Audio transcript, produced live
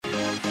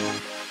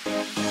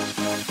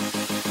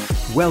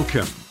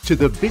Welcome to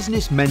the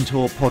Business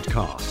Mentor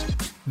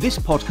podcast. This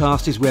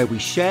podcast is where we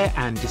share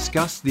and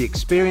discuss the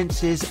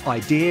experiences,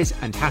 ideas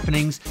and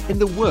happenings in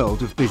the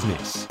world of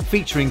business,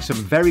 featuring some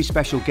very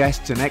special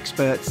guests and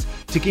experts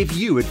to give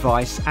you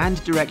advice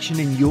and direction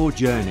in your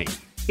journey.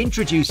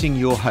 Introducing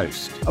your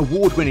host,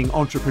 award-winning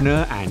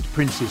entrepreneur and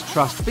Prince's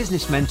Trust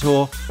business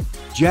mentor,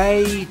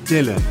 Jay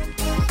Dillon.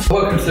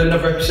 Welcome to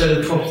another episode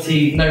of the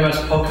Property Nomads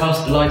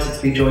podcast. Delighted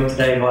to be joined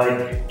today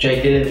by Jay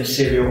Dillon, a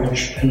serial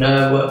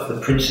entrepreneur, worked for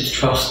the Prince's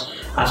Trust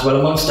as well,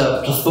 amongst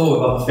a plethora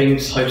of other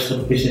things, host of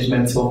the Business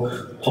Mentor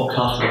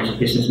podcast, runs the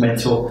Business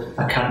Mentor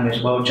Academy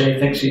as well. Jay,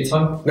 thanks for your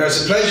time. No,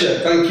 it's a pleasure.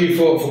 Thank you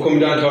for coming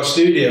down to our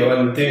studio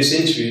and doing this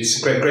interview. It's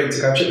great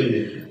to catch up with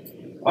you.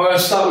 I'm going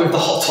to start with the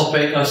hot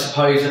topic, I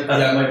suppose, at the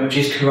moment, which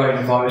is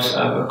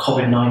coronavirus,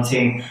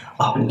 COVID-19,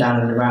 up and down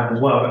and around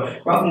as well.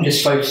 But rather than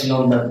just focusing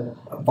on the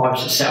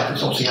virus itself,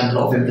 it's obviously had a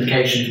lot of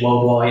implications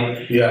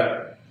worldwide,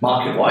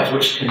 market-wise,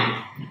 which can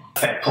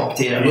affect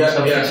property and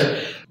stuff.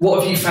 So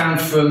what have you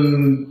found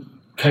from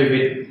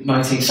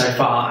COVID-19 so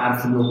far and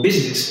from your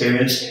business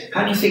experience?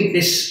 How do you think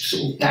this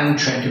sort of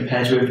downtrend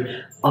compares with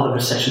other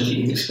recessions that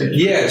you've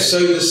experienced? Yeah, so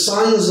the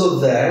signs are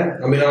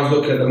there. I mean, I was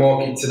looking at the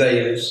market today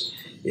and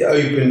it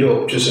opened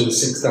up just over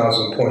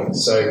 6,000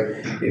 points. So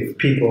if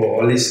people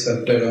are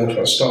listening don't know much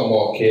about the stock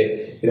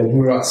market, we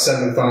were at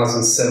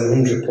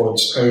 7,700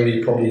 points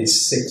only probably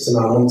 6 to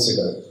 9 months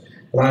ago.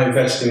 And I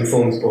invest in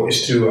funds, but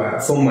it's through a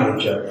fund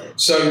manager.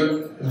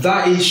 So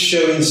that is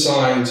showing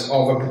signs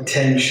of a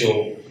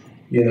potential,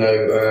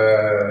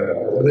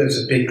 whether it's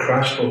a big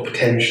crash, but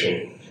potential.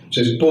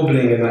 So it's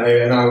bubbling in that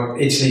area. Now,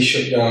 Italy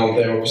shut down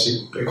their,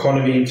 obviously,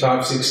 economy,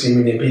 type 16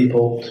 million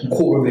people,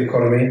 quarter of the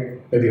economy.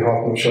 Maybe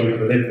half, I'm sure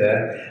people live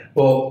there,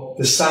 but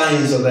the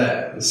signs are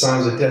there. The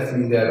signs are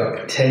definitely there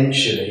that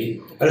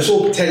potentially, and it's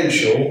all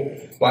potential,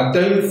 but I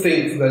don't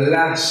think for the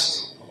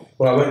last,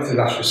 I went through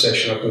the last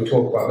recession, I can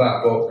talk about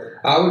that, but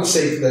I would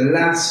say for the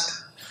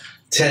last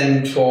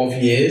 10, 12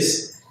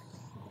 years,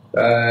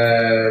 I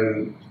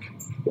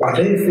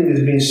don't think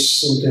there's been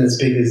something as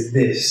big as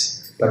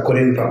this that could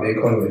impact the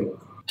economy.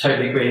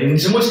 Totally agree. And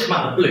it's almost come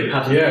out of the blue,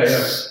 hasn't it?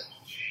 It's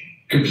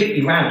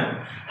completely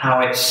random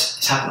how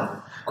it's happening.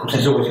 Of course,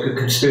 there's always a good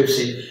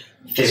conspiracy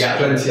theory out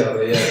there. Plenty out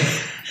there,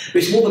 But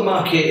it's more the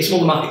market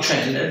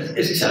trends, and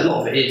as you said, a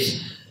lot of it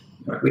is.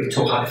 We can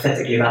talk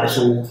hypothetically about this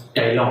all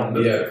day long,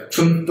 but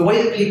from the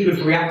way that people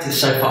have reacted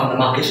so far, and the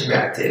markets have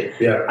reacted,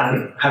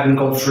 and having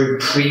gone through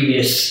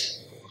previous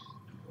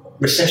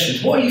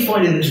recessions, what are you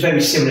finding that's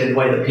very similar in the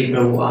way that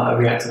people are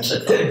reacting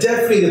so far?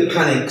 Definitely the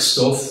panic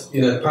stuff.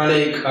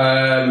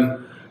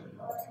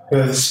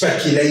 The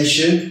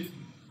speculation.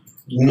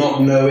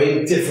 Not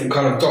knowing, different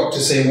kind of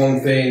doctors saying one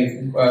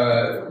thing,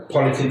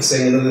 politics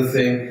saying another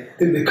thing. I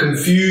think the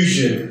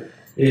confusion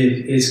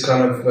is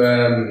kind of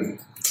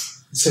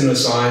similar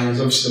signs.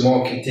 Obviously, the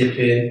market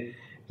dipping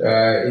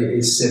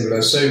is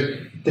similar. So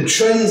the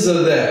trends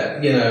are there,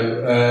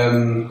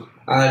 and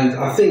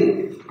I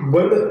think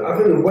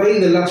the way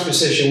the last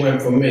recession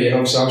went for me, and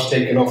obviously I was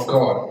taken off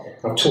guard.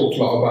 I've talked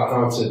a lot about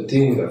how to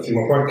deal with that through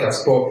my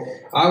podcast, but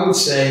I would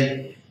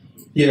say,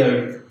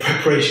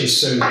 preparation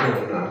is so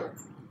important now.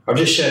 I've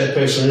just shared a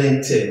post on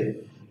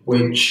LinkedIn,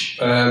 which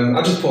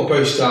I just put a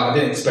post out. I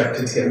didn't expect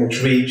it to get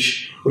much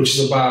reach, which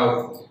is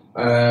about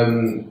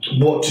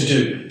what to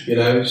do.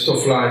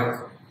 Stuff like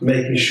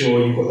making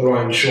sure you've got the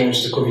right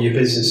insurance to cover your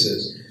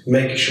businesses,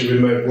 making sure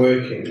remote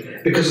working.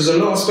 Because there's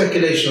a lot of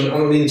speculation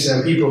on the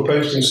internet. People are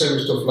posting so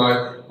much stuff like,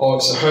 oh,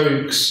 it's a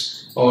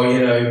hoax, or,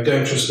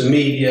 don't trust the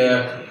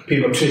media,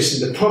 people are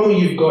twisted. The problem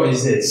you've got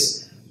is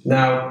this.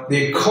 Now,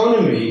 the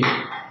economy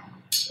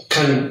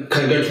can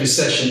go into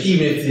recession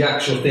even if the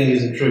actual thing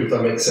isn't true, if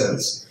that makes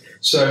sense.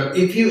 So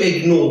if you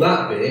ignore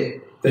that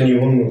bit, then you're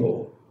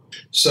vulnerable.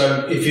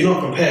 So if you're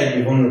not prepared,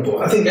 you're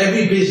vulnerable. I think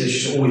every business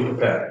should always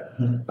prepare.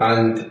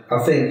 And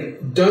I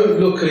think don't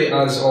look at it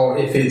as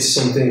if it's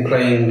something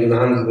playing in the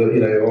hands of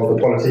the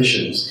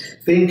politicians.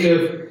 Think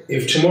of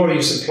if tomorrow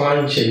your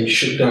supply chain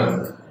shut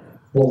down,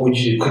 could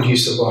you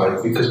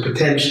survive? Because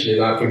potentially,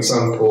 like for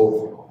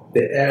example,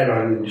 the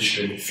airline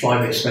industry,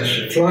 Flybe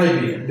especially.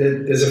 Flybe.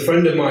 There's a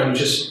friend of mine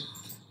just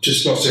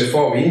not so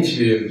far. We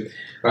interviewed him,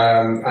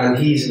 and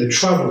he's in the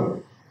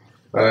travel.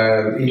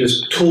 He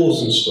does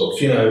tours and stuff.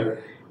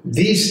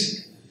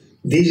 These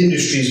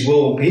industries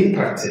will be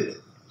impacted.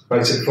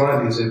 Like I said,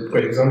 Flybe is a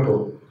great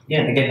example. Yeah,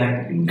 and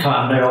again, they come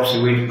out of nowhere.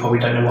 Obviously, we probably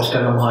don't know what's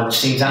going on behind the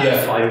scenes at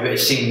Flybe, but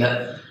it's seen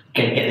that.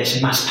 Get this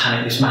mass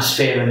panic, this mass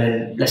fear, and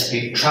then less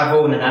people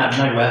travel, and then out of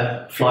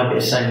nowhere, Flybe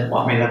is saying,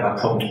 they've had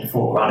problems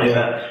before, right?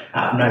 But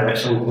out of nowhere,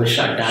 it's all we're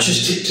shut down. It's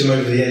just tipped them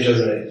over the edge,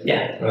 hasn't it?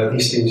 Yeah.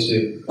 These things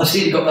do. I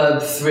see you've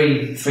got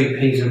three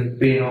P's of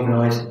being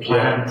organised,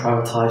 plan,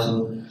 prioritise,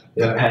 and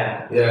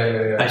prepare.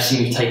 Yeah. I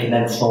see you've taken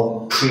them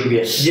from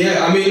previous.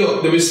 Yeah, I mean,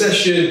 look, the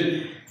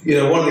recession.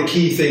 One of the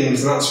key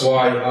things, and that's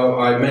why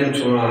I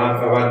mentor and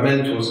I've had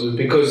mentors, is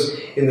because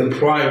in the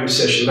prior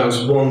recession, that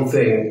was one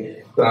thing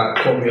that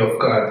caught me off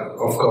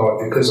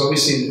guard, because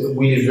obviously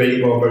we did really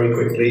well very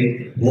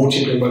quickly,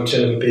 multi-billion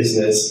turnover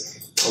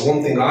business. And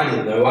one thing I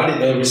didn't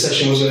know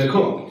recession was going to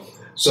come.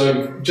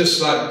 So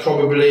just like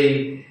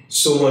probably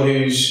someone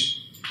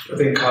who's, I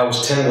think I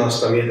was 10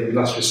 last time, the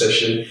last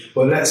recession,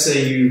 but let's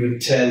say you were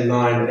 10,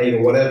 9, 8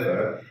 or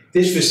whatever,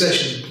 this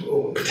recession,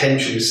 or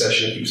potential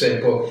recession, I keep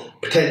saying,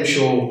 but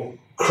potential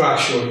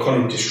crash or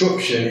economic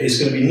disruption is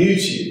going to be new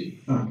to you.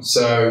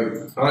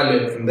 So I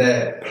learned from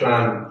there,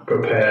 plan,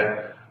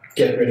 prepare,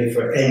 get ready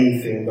for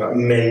anything that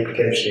may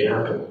potentially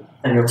happen.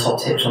 And your top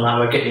tips on that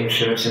were get your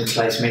insurance in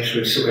place, make sure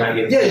you sort out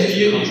your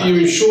your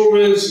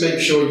insurance, make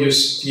sure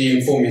you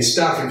inform your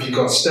staff if you've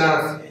got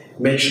staff,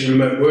 make sure you're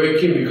remote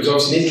working, because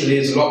obviously in Italy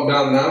it's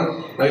lockdown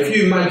now. Now if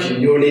you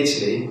imagine you're in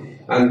Italy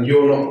and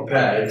you're not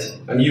prepared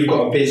and you've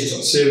got a business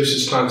or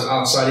services clients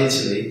outside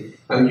Italy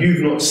and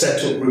you've not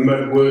set up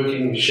remote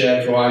working,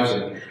 shared drives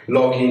and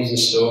logins and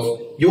stuff,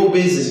 your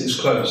business is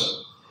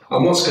closed.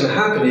 And what's going to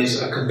happen is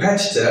a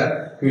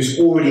competitor who's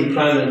already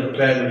planned and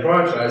prepared and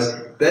prioritised,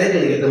 they're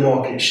going to get the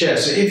market share.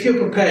 So if you're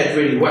prepared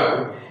really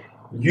well,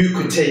 you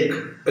could take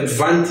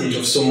advantage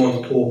of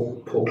someone's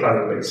poor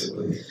planning,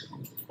 basically.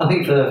 I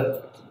think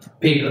for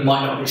people that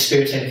might not have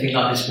experienced anything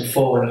like this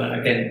before,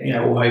 and again,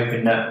 all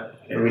hoping that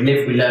we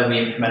live, we learn, we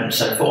implement, and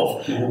so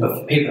forth.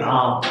 But for people that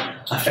are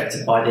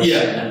affected by this,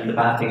 and the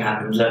bad thing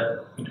happens,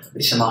 that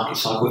it's a market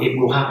cycle. It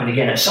will happen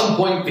again at some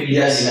point. But you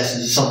learn your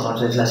lessons. Sometimes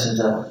those lessons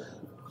are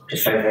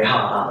just very, very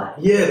hard,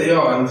 aren't they? Yeah, they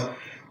are. And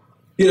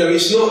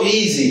it's not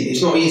easy.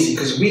 It's not easy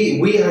because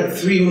we had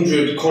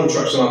 300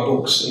 contracts on our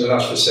books in the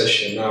last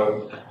recession.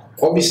 Now,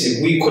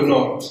 obviously, we could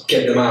not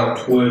get them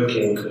out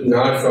working.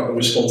 I felt the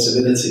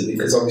responsibility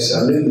because obviously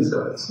I knew these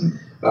guys,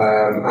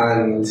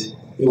 and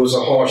it was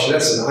a harsh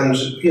lesson. And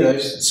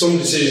some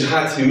decisions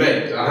had to be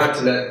made. I had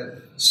to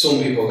let some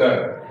people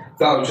go.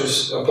 That was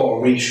just a part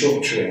of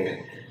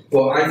restructuring.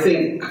 But I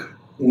think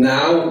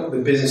now the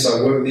business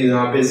I work in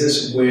our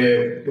business,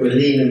 we're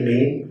lean and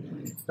mean.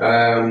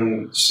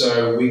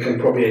 So we can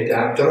probably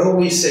adapt. I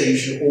always say you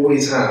should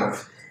always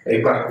have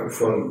a backup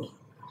fund.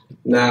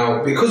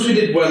 Now, because we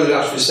did well in the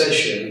last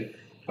recession,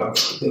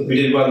 we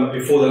did well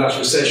before the last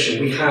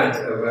recession, we had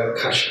a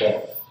cash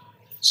pot.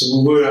 So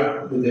we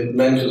were, with the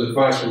mentor's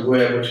advice, we were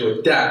able to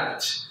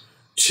adapt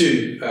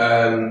to,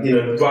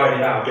 ride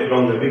it out a bit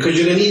longer, because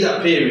you're going to need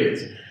that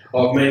period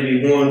of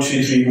maybe 1,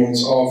 2, 3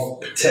 months of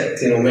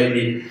protecting, or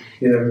maybe,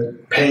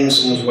 paying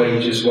someone's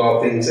wages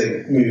while things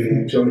are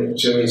moving. Do you know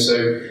what I mean?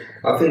 So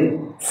I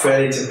think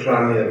failure to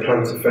plan,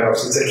 plan to fail.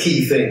 So it's a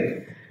key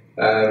thing.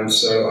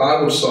 So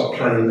I would start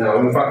planning now.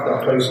 In fact,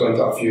 that post went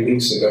out a few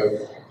weeks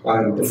ago,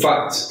 and the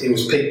fact it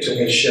was picked up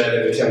and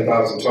shared over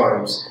 10,000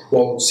 times,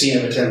 seen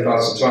over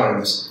 10,000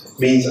 times,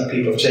 means that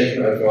people have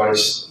taken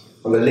advice,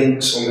 and the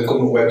links on the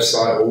government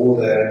website are all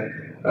there.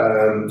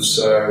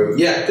 So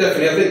yeah,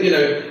 definitely. I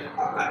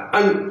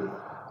think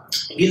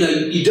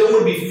you don't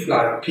want to be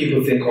like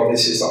people think,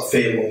 this is like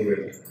fear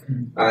mongering.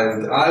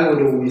 And I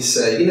would always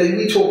say,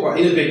 we talk about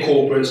big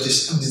corporates,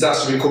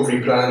 disaster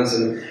recovery plans,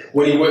 and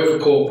when you work for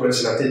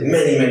corporates, and I did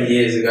many, many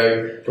years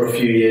ago for a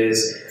few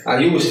years,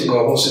 and you always think,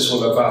 what's this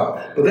all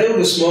about? But they're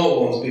the smart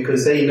ones,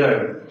 because they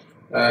know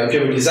if you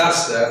have a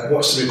disaster,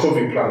 what's the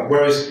recovery plan?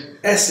 Whereas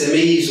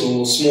SMEs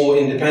or small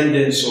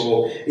independents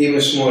or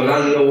even small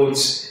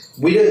landlords,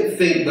 we don't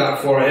think that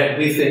far ahead.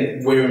 We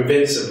think we're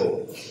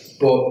invincible,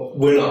 but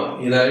we're not.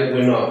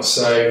 We're not.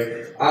 So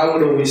I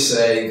would always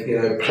say,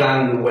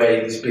 plan the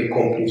way these big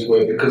companies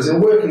work, because they'll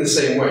work in the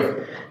same way,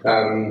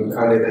 and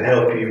they can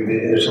help you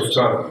in a tough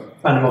time.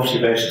 And they're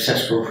obviously very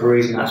successful for a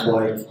reason. That's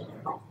why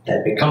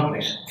they're big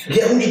companies.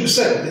 Yeah,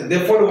 100%. They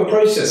follow a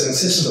process and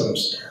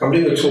systems. I'm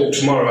doing a talk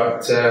tomorrow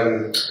at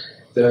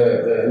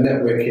the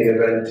networking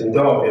event in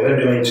Derby. I don't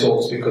do any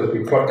talks because we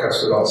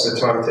podcast a lot, so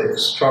time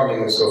takes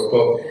travelling and stuff.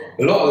 But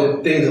a lot of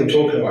the things I'm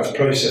talking about is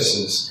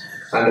processes,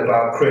 and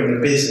about creating a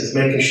business,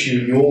 making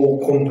sure your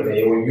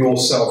company or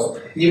yourself,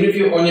 even if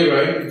you're on your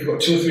own, if you've got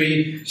 2 or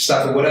 3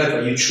 staff or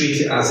whatever, you treat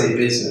it as a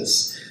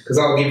business, because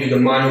that'll give you the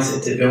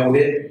mindset to build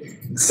it.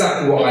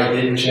 Exactly what I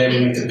did, which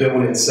enabled me to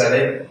build it and sell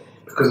it.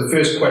 Because the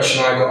first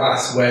question I got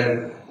asked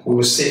when we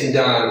were sitting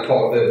down,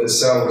 part of the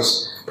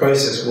sales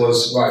process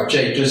was, right,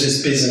 Jay, does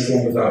this business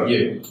run without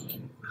you?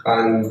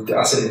 And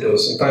I said it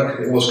does. And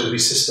thankfully it was, because we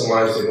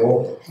systemised it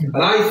all.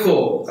 And I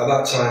thought at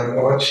that time,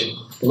 actually,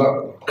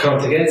 that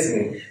count against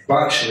me.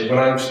 But actually, when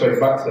I spoke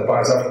back to the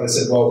buyers after, they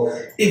said,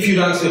 if you'd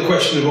answered the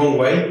question the wrong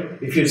way,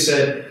 if you'd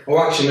said,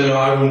 actually, no,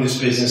 I run this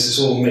business, it's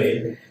all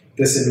me,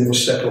 they said we will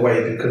step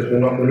away, because we're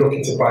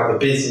looking to buy the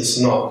business,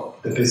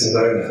 not the business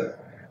owner.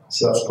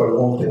 So that's probably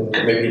one thing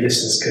that maybe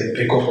listeners could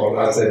pick up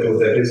on as they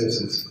build their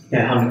businesses.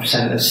 Yeah,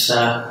 100%. That's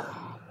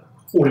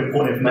all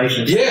important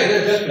information. Yeah,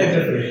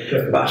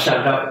 definitely. But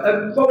shout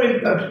out.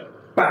 Robin,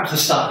 back to the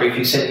start brief,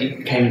 you said you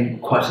became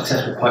quite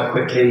successful quite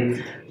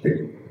quickly.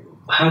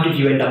 How did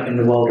you end up in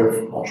the world of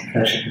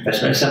entrepreneurship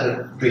investment? Let's have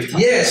a brief time.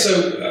 Yeah, so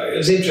it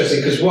was interesting,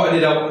 because what I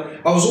did,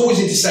 I was always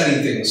into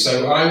selling things.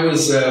 So I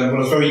was, when I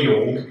was very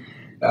young,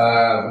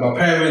 my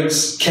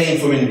parents came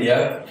from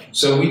India,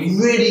 so we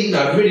really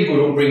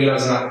good upbringing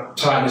as a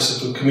tightness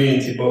of the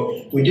community,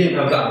 but we didn't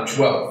have that much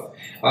wealth.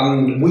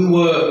 And we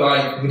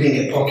didn't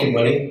get pocket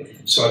money.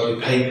 So I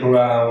do paper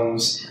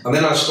rounds, and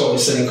then I started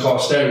selling car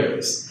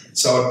stereos.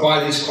 So I'd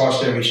buy these car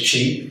stereos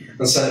cheap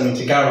and sell them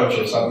into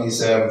garages, like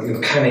these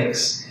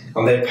mechanics,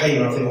 and they'd pay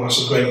me. I think, well,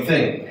 that's a great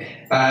thing.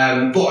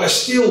 But I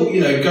still,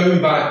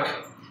 going back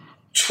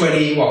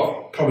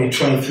probably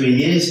 23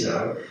 years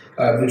now,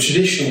 the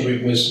traditional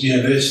route was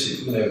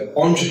university.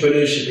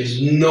 Entrepreneurship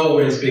is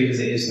nowhere as big as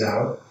it is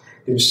now.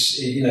 It was,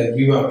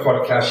 you had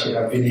podcasts, you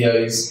had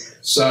videos,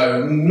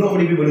 so not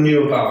many people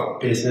knew about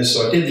business.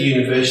 So I did the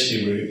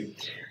university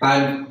route,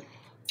 and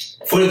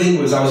funny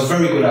thing was, I was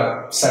very good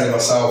at selling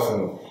myself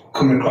and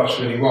coming across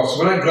really well. So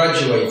when I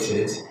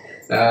graduated,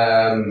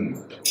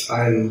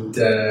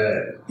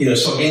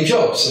 started getting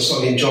jobs. I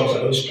started getting jobs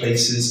at those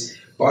places.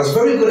 But I was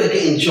very good at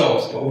getting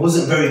jobs, but I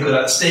wasn't very good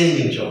at staying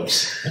in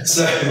jobs.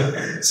 So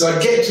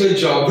I'd get to a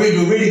job,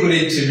 really good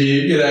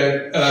interview,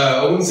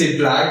 I wouldn't say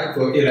black,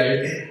 but,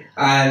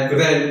 but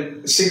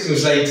then 6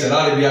 months later,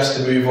 I'd be asked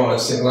to move on. I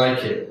just didn't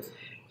like it.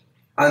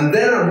 And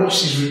then I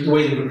watched the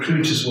way the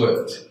recruiters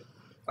worked.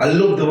 I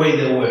loved the way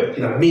they worked.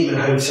 Meet me in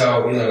a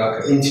hotel,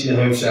 like an interview in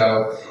a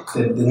hotel,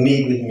 they'd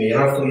meet with me.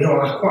 And I thought,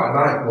 I quite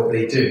like what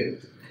they do.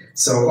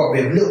 So I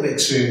got a little bit of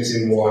experience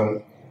in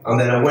one. And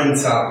then I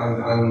went out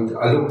and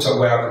I looked at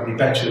where I could be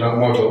better in that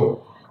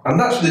model. And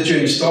that's where the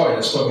journey started.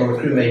 I started my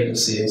recruitment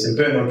agency. It's in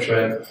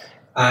Burton-on-Trent.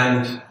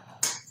 And,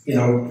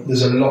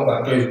 there's a lot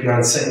that goes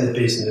behind setting the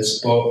business.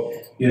 But,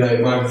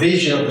 my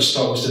vision at the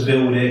start was to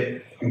build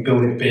it and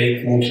build it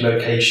big,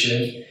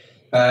 multi-location.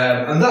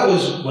 And that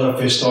was when I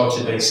first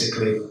started,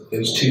 basically. It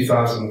was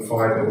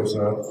 2005 it was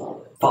now.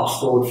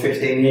 Fast forward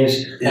 15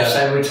 years. Yeah.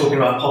 So we're talking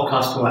about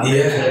podcasts, about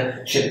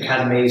leadership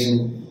academies,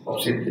 and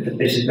obviously the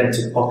Business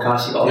Mentor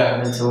podcast. You've got other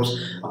mentors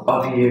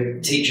above you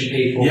teaching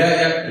people.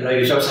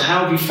 Yourself. So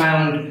how have you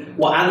found and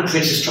the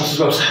Princess Trust as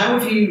well? So how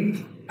have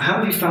you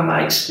found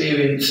that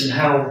experience, and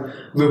how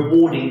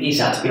rewarding is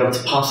that to be able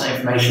to pass that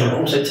information on,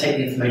 also take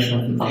the information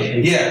on from other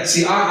people? Yeah,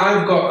 see,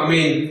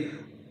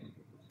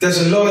 there's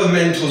a lot of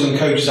mentors and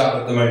coaches out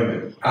at the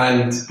moment,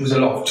 and there's a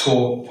lot of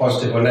talk,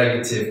 positive or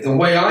negative. The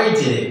way I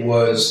did it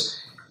was,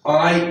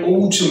 I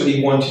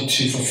ultimately wanted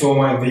to fulfill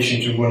my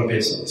vision to run a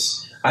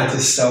business and to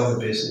sell the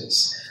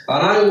business.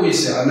 And I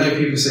always say, I know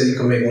people say you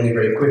can make money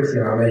very quickly,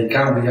 and I know you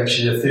can, but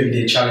actually a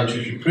 30-day challenge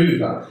which would prove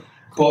that.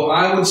 But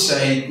I would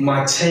say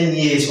my 10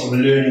 years of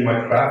learning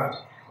my craft,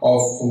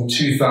 from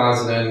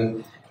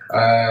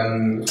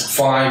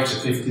 2005 to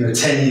 15, a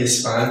 10-year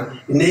span,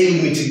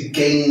 enabled me to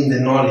gain the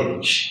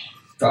knowledge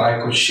that I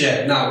could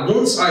share. Now,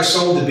 once I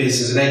sold the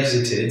business and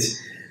exited,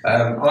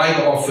 I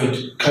got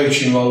offered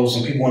coaching roles,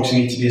 and people wanted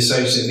me to be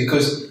associate,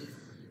 because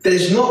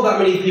there's not that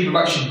many people who've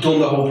actually done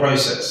the whole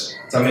process.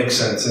 Does that make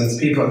sense? And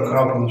people that can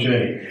help on the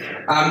journey.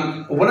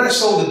 When I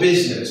sold the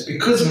business,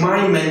 because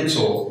my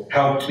mentor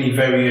helped me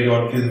very early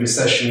on through the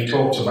recession we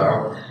talked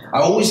about, I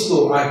always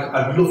thought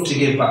I'd love to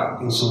give back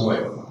in some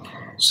way.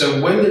 So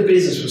when the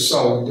business was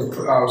sold,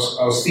 I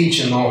was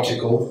featuring an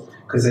article,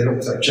 because they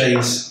looked at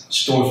Jay's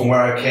story from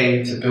where I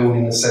came to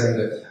building and selling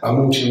a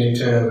multi-million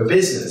turnover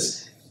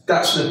business.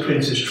 That's when the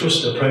Princess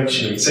Trust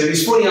approached me. So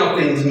it's funny how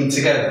things meet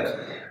together.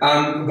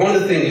 One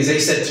of the things they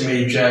said to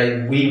me,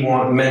 Jay, we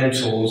want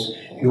mentors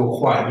who are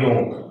quite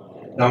young.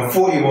 Now I'm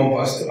 41,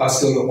 but I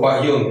still look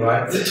quite young,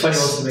 right? 21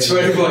 to me.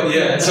 21,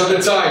 yeah. So at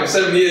the time,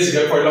 7 years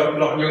ago, probably a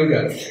lot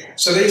younger.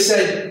 So they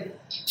said,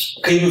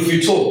 can you do a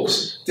few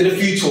talks? Did a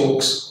few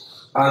talks.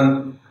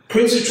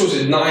 Princess Trust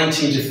is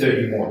 19 to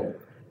 31,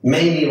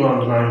 mainly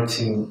around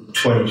 19,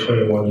 20,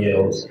 21 year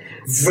olds.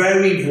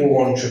 Very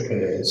raw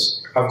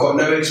entrepreneurs. I've got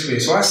no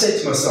experience. So I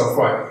said to myself,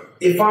 right,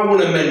 if I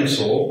want to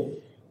mentor,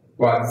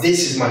 right,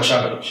 this is my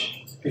challenge.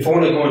 If I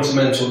want to go on to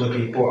mentor the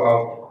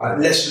people,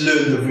 let's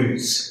learn the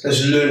roots.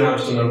 Let's learn how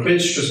to do it.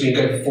 Princess Trust has been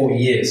going for 40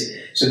 years,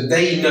 so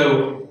they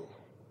know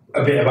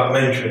a bit about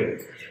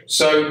mentoring.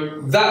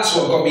 So that's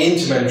what got me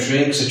into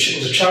mentoring, because it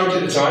was a charity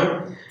at the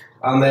time,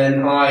 and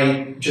then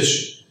I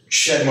just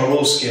shared my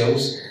raw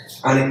skills,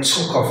 and it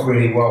took off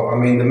really well. I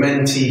mean, the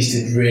mentees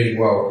did really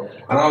well,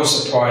 and I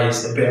was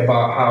surprised a bit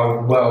about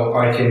how well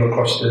I came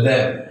across to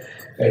them,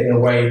 in a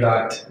way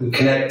that we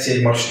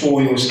connected. My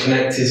story was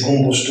connected,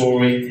 humble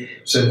story,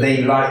 so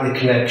they liked the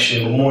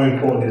connection, but more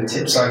importantly, the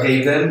tips I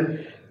gave them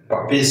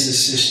about business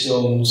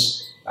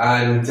systems,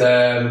 and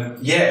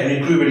and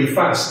it grew really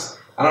fast,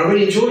 and I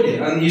really enjoyed it.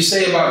 And you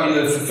say about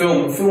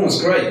fulfillment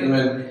was great.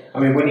 I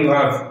mean, when you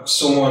have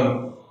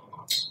someone,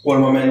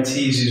 one of my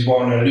mentees who's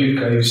Warren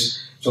Luca, who's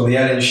on the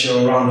Ellen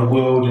Show around the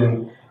world,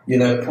 and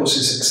puts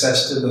his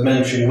success to the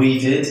mentoring we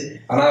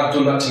did, and I've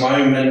done that to my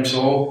own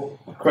mentor.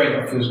 Great,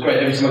 it feels great.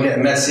 Every time I get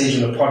a message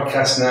on the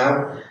podcast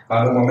now,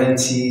 with my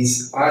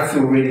mentees, I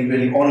feel really,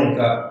 really honoured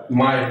that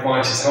my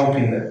advice is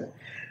helping them.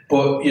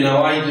 But,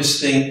 I just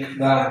think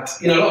that,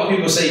 a lot of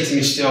people say to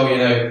me still,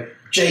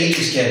 Jay, you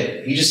just get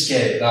it. You just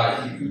get it.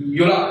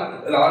 They'll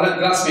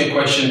ask me a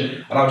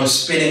question, and I'll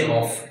just spin it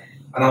off,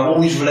 and I'll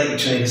always relate it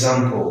to an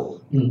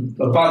example.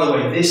 But by the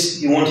way,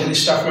 you wanted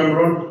this staff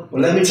member on?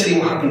 Well, let me tell you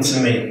what happened to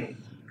me.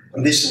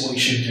 And this is what you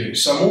should do.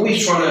 So I'm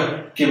always trying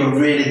to give a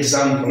real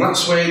example. And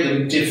that's where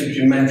the difference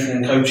between mentoring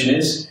and coaching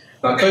is.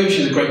 Now,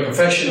 coaching is a great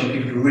profession and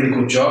people do a really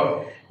good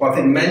job, but I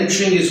think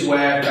mentoring is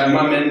where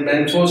my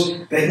mentors,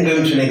 they can go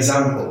into an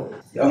example.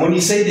 And when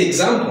you say the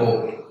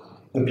example,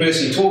 the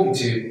person you're talking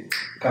to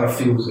kind of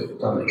feels it, if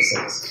that makes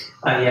sense.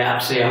 Yeah,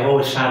 absolutely. I've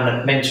always found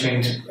that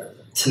mentoring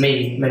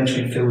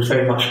feels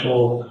very much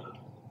more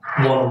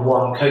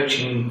one-on-one.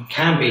 Coaching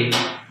can be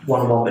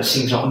one-on-one, but it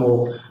seems like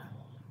more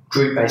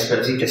group-based. But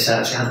as you just said,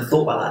 actually, I hadn't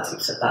thought about that.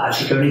 Except that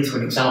actually going into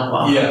an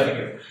example.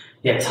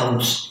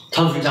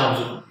 Tons of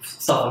examples of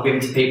stuff I've given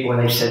to people when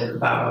they've said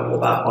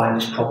about buying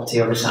this property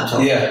or this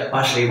and that.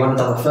 Actually, when I've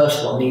done the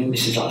first one,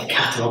 this is like a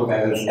catalogue of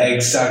everything.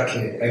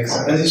 Exactly. And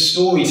it's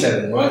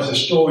storytelling, right? So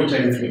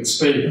storytelling through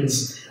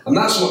experience. And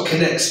that's what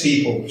connects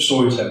people,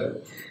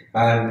 storytelling.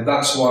 And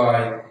that's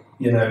why,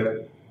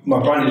 my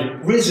brand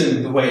has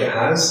risen the way it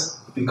has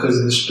because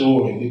of the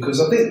story.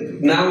 Because I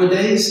think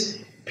nowadays,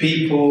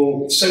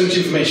 so much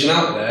information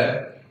out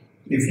there,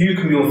 if you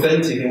can be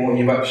authentic in what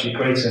you've actually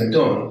created and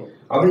done,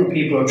 I think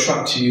people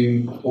attract to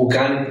you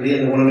organically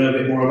and they want to know a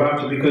bit more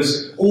about it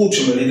because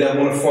ultimately they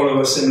want to follow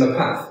a similar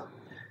path.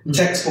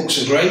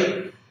 Textbooks are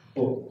great,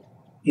 but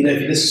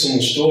if you listen to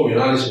someone's story,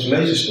 and I listen to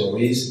major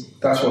stories,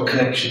 that's what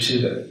connects you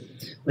to them.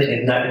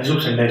 There's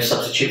also no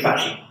substitute for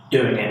actually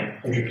doing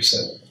it.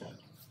 100%.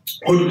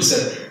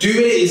 100%. Doing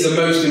it is the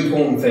most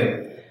important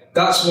thing.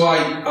 That's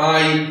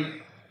why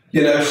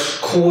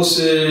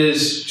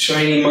courses,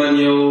 training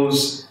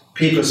manuals,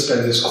 people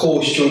spend, there's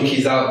course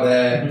junkies out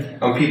there,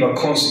 and people are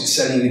constantly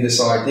selling you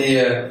this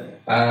idea,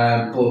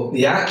 but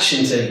the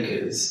action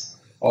takers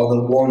are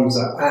the ones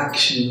that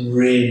actually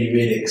really,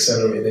 really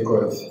accelerate their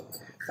growth.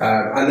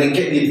 And then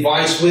get the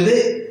advice with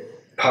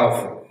it,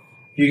 powerful.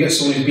 You get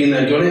someone who's been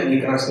there and done it, and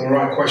you can ask them the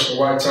right question at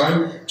the right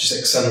time, just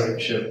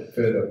accelerate shit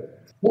further.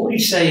 What would you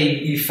say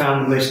you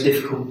found the most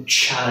difficult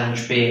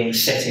challenge being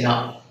setting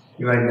up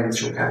your own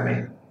mental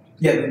academy?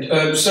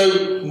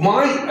 So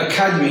my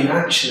academy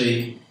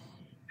actually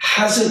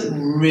hasn't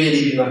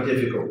really been that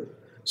difficult.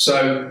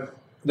 So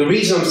the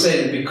reason I'm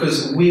saying it is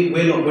because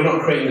we're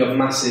not creating a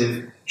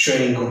massive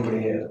training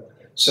company here.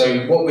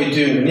 So what we're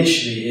doing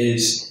initially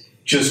is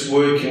just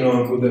working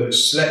on with a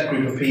select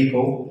group of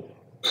people,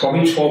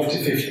 probably 12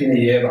 to 15 a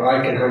year that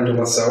I can handle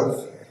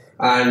myself.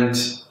 And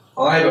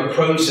I have a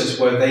process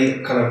where they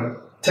kind of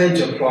tend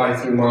to apply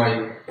through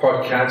my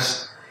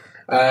podcast.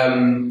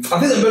 I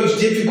think the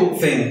most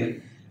difficult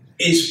thing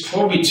is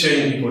probably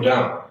turning people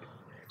down.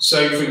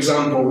 So, for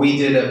example, we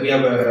have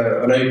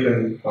an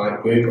open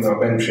group on our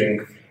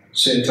mentoring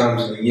certain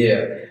times of the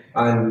year,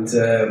 and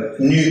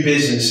new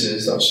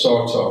businesses that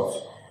start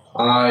off,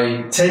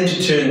 I tend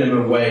to turn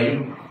them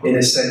away in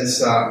a sense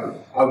that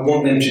I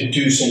want them to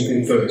do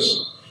something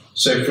first.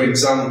 So, for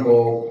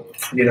example,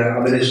 I've been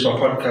listening to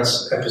our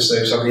podcast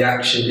episodes, have the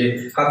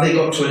action, have they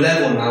got to a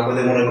level now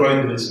where they want to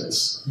grow the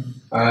business?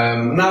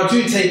 Now, I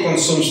do take on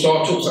some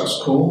startups, that's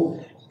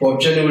cool,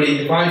 but generally,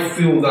 if I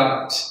feel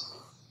that,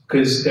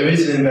 because there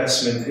is an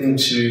investment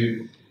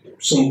into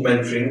some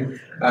mentoring,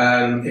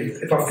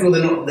 if I feel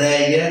they're not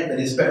there yet, then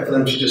it's better for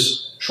them to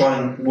just try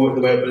and work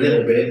their way up a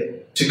little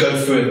bit to go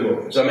further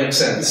up. Does that make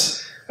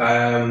sense?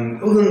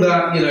 Other than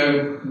that,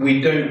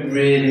 we don't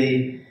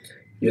really,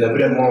 we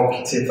don't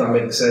market it, if that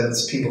makes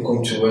sense. People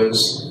come to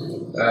us.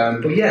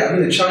 But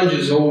the challenge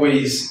is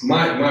always,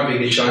 my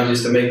biggest challenge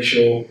is to make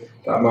sure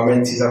that my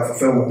mentees have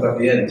fulfillment at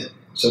the end.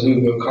 So I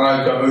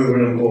go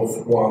over and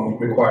above what I'm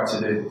required to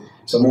do.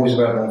 So I'm always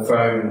available on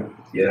phone,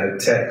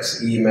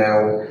 text,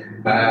 email,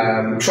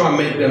 try and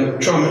make them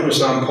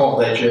understand part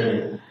of their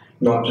journey,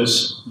 not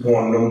just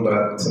one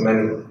number to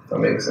many. If that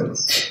makes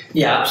sense.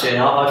 Yeah, absolutely.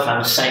 I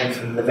found the same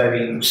from the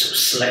very sort of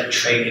select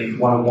training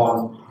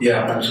one-on-one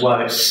as well.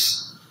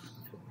 It's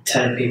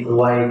turning people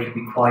away can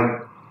be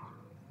quite.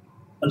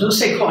 I don't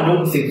say quite an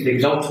awful thing to do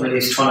because ultimately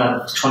it's trying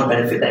to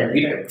benefit them.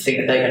 You don't think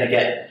that they're going to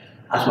get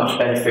as much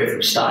benefit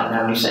from starting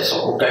now. And he says,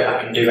 "Go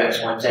back and do X,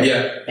 Y, and Z,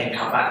 then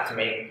come back to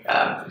me."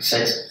 He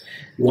says,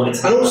 "You want it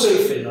to." And also,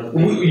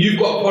 you've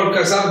got a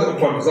podcast. I've got a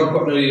podcast. I've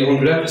got nearly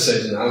 100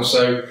 episodes now,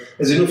 so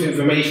there's enough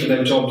information for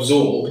them to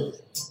absorb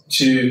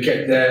to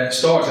get their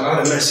start. I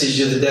had a message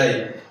the other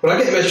day. Well,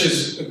 I get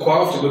messages quite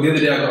often, but the other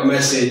day I got a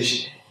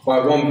message by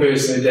one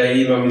person a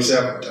day emailed me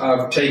saying,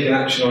 "I've taken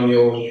action on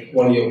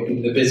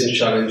the business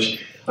challenge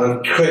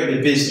and created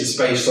a business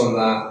based on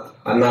that,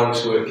 and now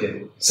it's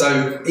working."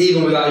 So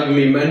even without even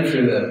me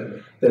mentoring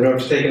them, they're able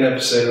to take an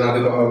episode and now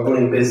they've got a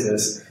running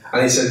business.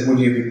 And he said, "Would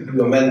you be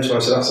your mentor?" I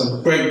said, "That's a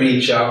great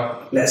reach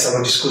out. Let's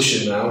have a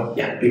discussion now,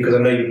 because I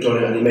know you've done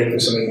it and you're making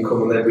something in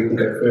common there. We can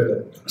go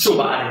further." It's all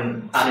about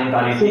adding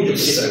value.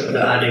 100%.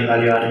 Adding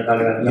value.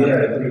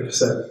 Yeah,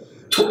 100%.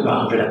 Talking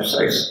about 100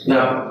 episodes.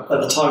 Now,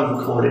 at the time of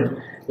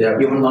recording,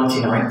 you're on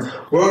 99.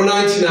 We're on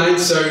 99,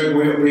 so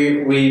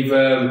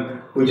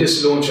we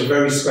just launched a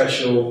very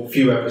special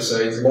few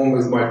episodes. One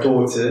with my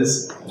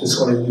daughters, just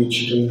on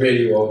YouTube, doing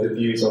really well, the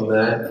views on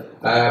there.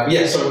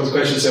 Sorry, what's the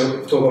question?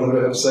 So, talk on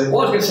the episode.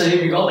 What I was going to say,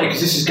 here we got there,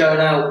 because this is going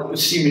out,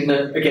 assuming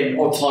that, again,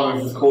 odd time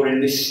of recording,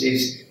 this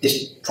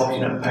probably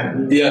not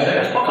apparent.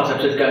 Yeah. Podcast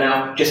episode going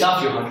out just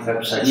after your 100th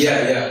episode.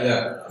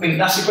 Yeah. I mean,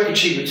 that's a great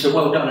achievement, so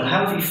well done. And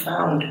how have you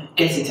found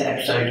getting to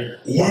episode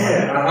 100?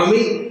 Yeah, I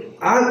mean,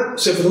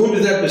 so for the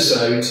 100th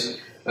episode,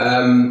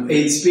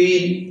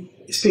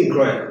 it's been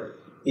great.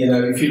 You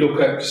know, if you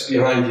look up just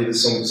behind you,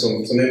 there's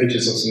some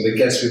images of some of the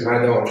guests we've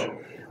had on,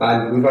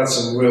 and we've had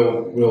some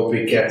real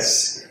big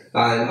guests,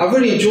 and I've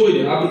really enjoyed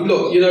it. I mean,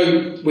 look, you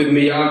know, with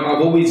me,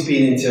 I've always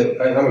been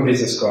I'm a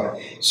business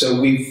guy,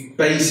 so we've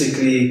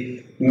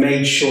basically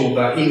made sure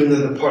that even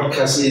though the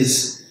podcast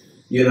is,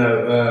 you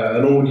know,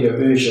 an audio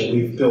version,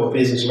 we've built a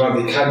business around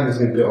it. The academy's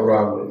been built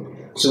around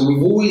it. So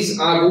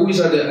I've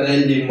always had an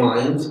end in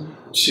mind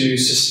to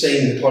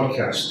sustain the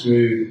podcast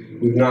through.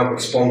 We've now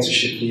got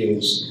sponsorship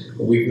deals.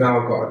 We've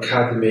now got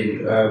academy.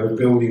 We're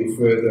building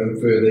further and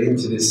further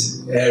into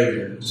this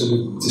area. So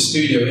the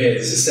studio here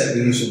is a set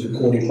use of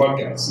recording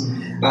podcasts,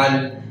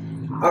 and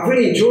I've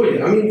really enjoyed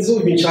it. I mean, there's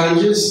always been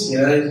challenges.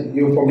 You know,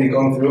 you've probably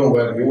gone through on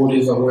where the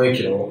audio's not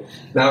working, or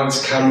now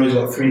it's cameras.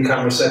 Got 3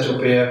 cameras set up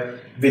here,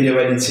 video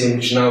editing,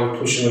 which now we're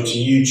pushing onto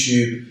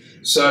YouTube.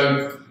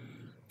 So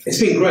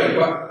it's been great.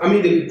 But I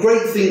mean, the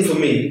great thing for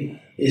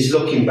me is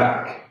looking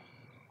back.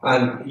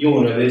 And you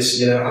all know this,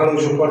 you know, how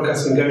long's your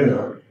podcast been going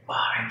now?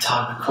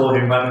 Time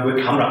recording,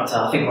 we're coming up to,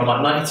 I think we're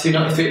like 92,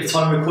 93 at the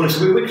time recording,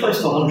 so we're close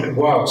to 100.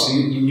 Wow, so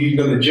you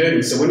know the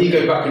journey. So when you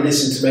go back and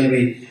listen to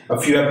maybe a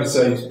few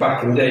episodes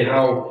back in the day,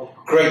 how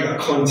great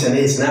that content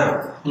is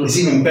now. It's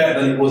even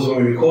better than it was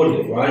when we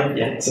recorded it, right?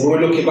 Yeah. So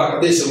when we're looking back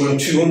at this and we're on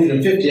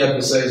 250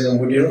 episodes and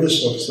we're doing other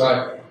stuff, it's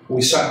like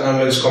we sat down and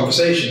had this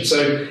conversation.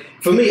 So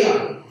for me,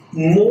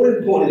 more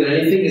important than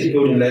anything is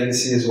building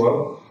legacy as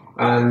well,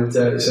 and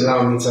it's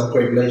allowing me to have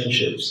great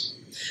relationships.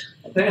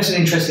 I think that's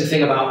an interesting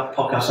thing about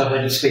podcasts. I've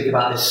heard you speak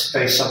about this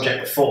very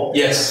subject before.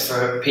 Yes.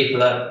 For people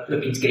that are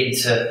looking to get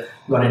into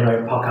running their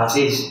own podcast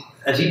is,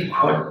 as you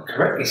quite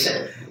correctly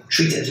said,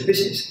 treat it as a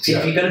business. See,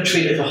 if you're going to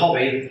treat it as a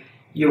hobby,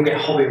 you'll get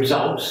hobby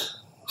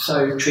results.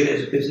 So treat it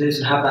as a business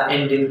and have that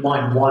end in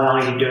mind. Why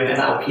are you doing it? And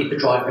that will keep the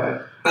drive going.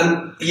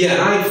 And yeah,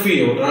 I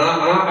feel, and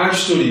I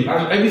study,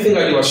 everything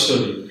I do, I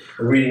study.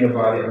 I'm reading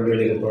about it, I'm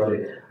learning about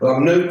it. But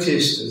I've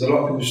noticed there's a lot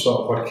of people who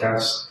start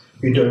podcasts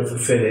who don't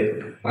fulfill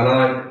it.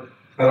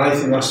 And I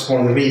think that's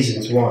one of the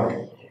reasons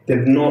why.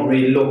 They've not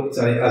really looked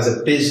at it as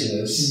a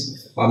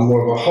business and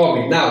more of a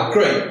hobby. Now,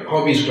 great,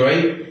 hobby's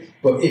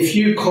great, but if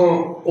you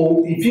can't,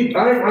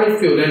 I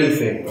feel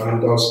anything,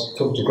 and I was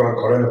talking to Grant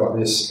Cardone about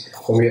this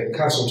when we were at the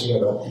castle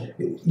together,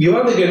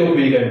 you're either going up or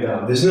you're going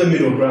down. There's no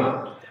middle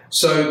ground.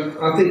 So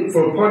I think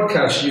for a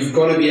podcast, you've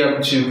got to be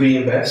able to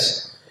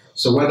reinvest.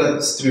 So whether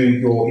it's through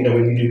your, you know,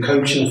 when you do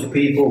coaching for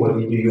people, whether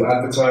you do your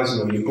advertising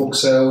or your book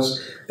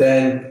sales,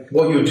 then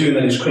what you're doing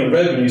then is creating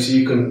revenue so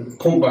you can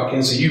pump back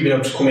in. So you've been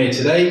able to come here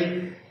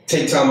today,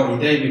 take time out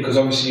of your day because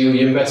obviously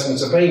your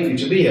investments are paying for you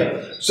to be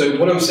here. So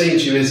what I'm saying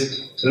to you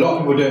is a lot of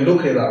people don't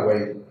look at it that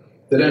way.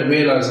 They don't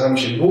realise how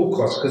much it will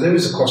cost because there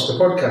is a cost to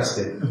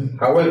podcasting.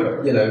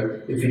 However, you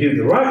know, if you do it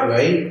the right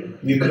way,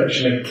 you can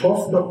actually make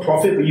not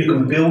profit, but you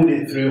can build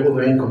it through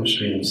other income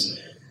streams.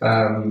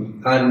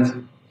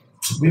 And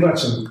we've had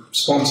some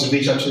sponsors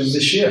reach out to us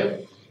this year.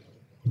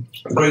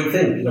 A great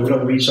thing, you know, we're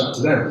not reached out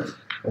to them.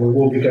 And we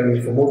will be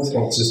going for more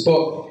sponsors.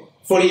 But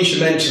funny you should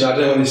mention that, I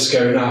don't know when this is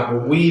going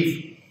out, but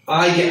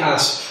I get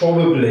asked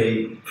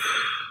probably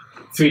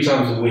 3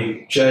 times a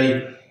week,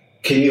 Jay,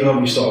 can you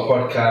help me start a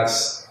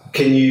podcast?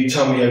 Can you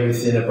tell me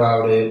everything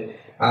about it?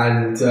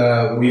 And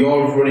we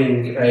are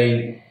running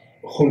a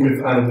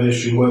 100th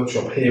anniversary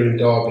workshop here in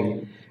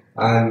Derby,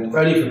 and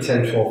only for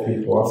 10, 12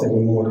 people. I think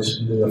we're more or less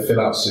going to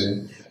fill out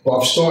soon. But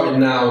I've started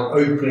now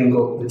opening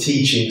up the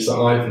teachings that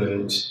I've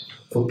learned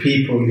for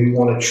people who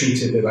want to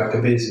treat it a bit like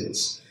a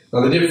business.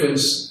 Now the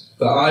difference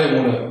that I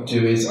want to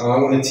do is I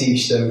want to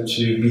teach them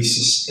to be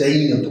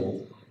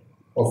sustainable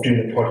of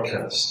doing a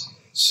podcast.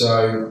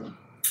 So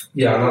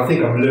yeah, and I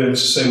think I've learned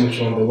so much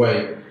along the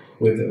way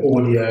with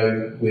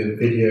audio, with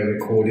video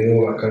recording,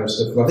 all that kind of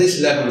stuff. Now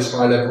this level is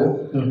high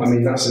level. I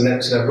mean, that's the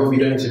next level. You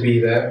don't need to be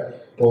there.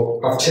 But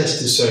I've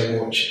tested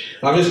so much.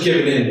 I've just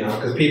given in now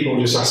because people are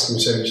just asking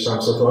me so much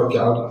time. So I thought, okay,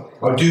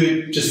 I'll do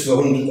it just for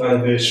the 100th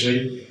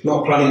anniversary.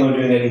 Not planning on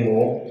doing any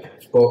more.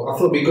 But I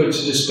thought it'd be good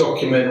to just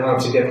document how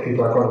to get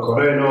people like Grant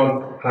Cardone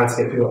on, how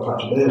to get people like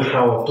Patrick Byrne,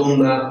 how I've done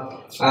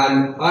that.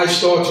 And I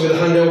started with a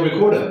handheld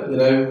recorder. You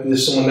know,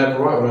 there's someone never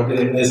right when I did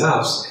it in his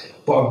house.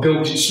 But I've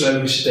built it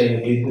slowly,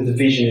 sustainably, with the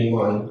vision in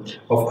mind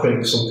of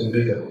creating something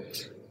bigger.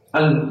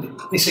 And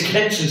it's the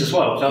connections as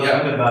well. So I'm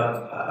thinking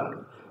about,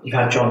 you've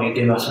had John Lee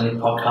Dumas on your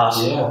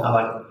podcast.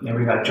 Yeah.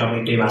 We've had John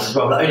Lee Dumas as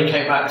well. That only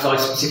came back because I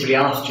specifically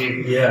asked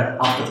you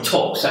after the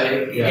talk. So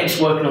it's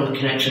working on the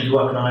connections,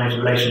 working on those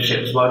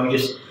relationships as well. You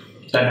just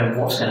don't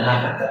know what's going to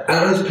happen.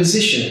 And it's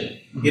positioning.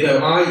 You know,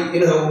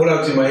 when I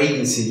was in my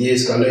agency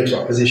years ago, I learned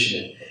about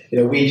positioning. You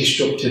know, we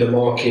disrupted a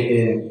market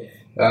in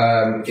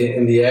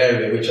the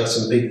area which has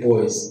some big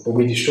boys, but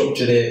we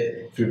disrupted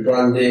it through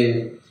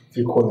branding, if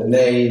you call the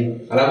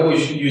name, and I've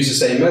always used the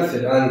same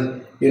method.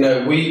 And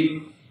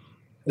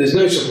there's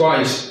no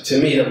surprise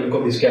to me that we've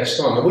got these guests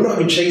on. And we're not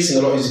even chasing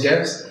a lot of these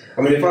guests.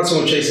 I mean, if I had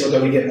someone chasing,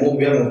 we get more.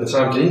 We haven't got the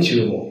time to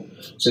interview them all.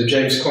 So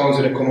James Carn's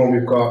going to come on.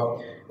 We've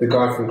got the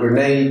guy from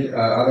Grenade,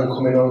 Alan,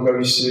 coming on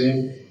very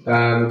soon.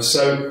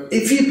 So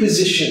if you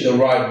position it the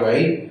right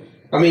way,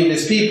 I mean,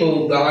 there's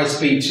people that I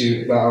speak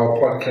to that are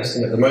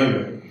podcasting at the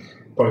moment.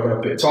 Probably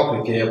going to bit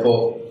topic here,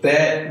 but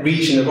they're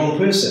reaching the wrong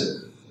person.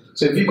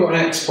 So if you've got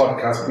an X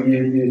podcast, but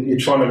you're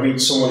trying to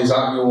reach someone who's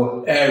out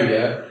your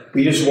area,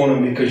 but you just want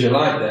them because you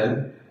like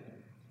them,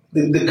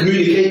 the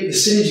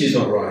synergy is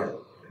not right.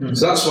 Mm-hmm.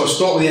 So that's why I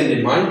start with the end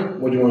in mind.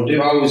 What do you want to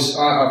do?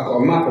 I've got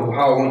a map of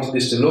how I wanted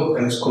this to look,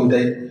 and it's come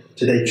to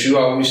day 2.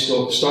 I always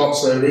start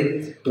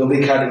slowly, build the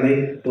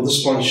academy, build the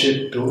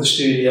sponsorship, build the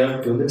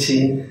studio, build the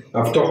team.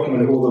 I've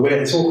documented all the way,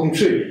 and it's all come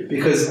true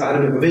because I had a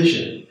bit of a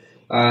vision,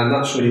 and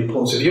that's really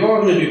important. So if you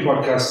are going to do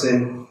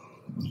podcasting,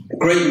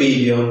 great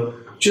medium.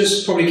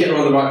 Just probably get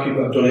around the right people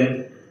that have done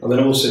it, and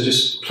then also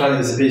just plan it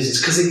as a business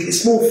because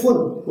it's more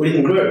fun when you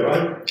can grow it,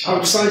 right? How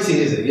exciting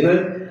is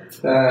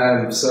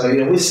it, So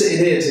we're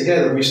sitting here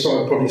together. We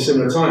started probably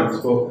similar times,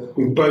 but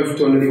we've both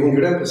done nearly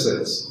 100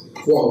 episodes.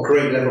 What a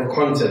great level of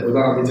content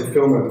without having to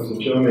film everything.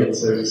 Do you know what I mean?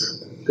 So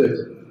it's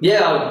good.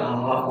 Yeah,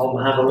 I'll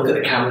have a look at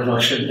the cameras. I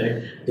should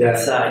do.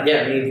 Yeah. But,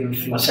 even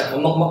for myself,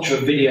 I'm not much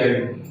of a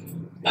video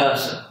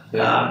person.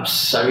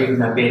 So even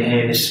though being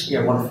here in this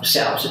wonderful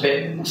setup's a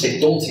bit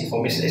daunting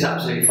for me, it's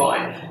absolutely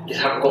fine.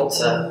 Just haven't got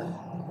to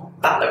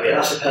that level.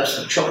 That's a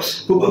personal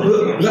choice.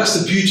 But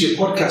that's the beauty of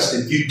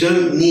podcasting. You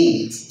don't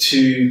need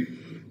to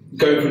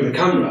go through the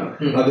camera.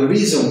 Mm. Now the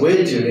reason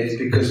we're doing it is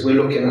because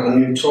we're looking at a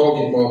new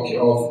target market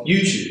of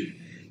YouTube.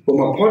 But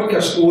my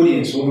podcast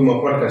audience will be my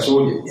podcast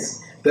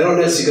audience. They're not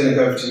necessarily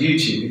going to go to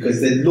YouTube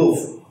because they love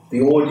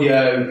the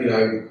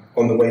audio,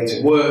 on the way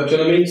to work. Do you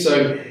know what I mean?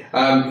 So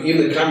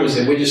even the cameras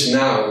here, we're just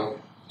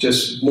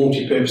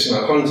multi-purposing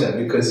our content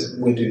because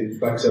we're doing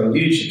like I said on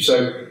YouTube.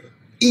 So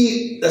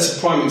that's a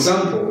prime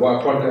example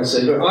why podcasts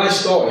say, look, I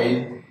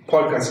started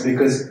podcasting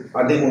because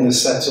I didn't want to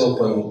set up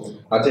and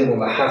I didn't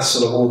want the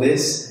hassle of all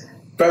this.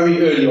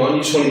 Very early on,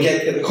 you just want to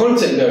get the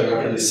content going.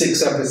 I did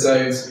 6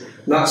 episodes.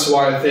 And that's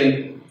why I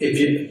think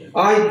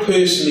I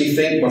personally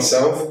think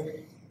myself,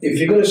 if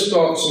you're going to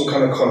start some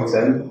kind of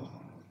content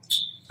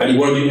and you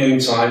want to do it in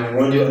time, you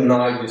want to do it at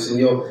night, just in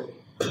your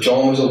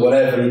pajamas or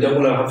whatever, and you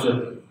don't want to have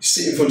to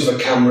sit in front of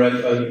a camera,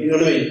 you know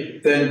what I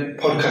mean? Then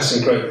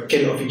podcasting, great,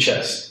 get it off your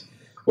chest.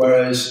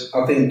 Whereas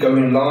I think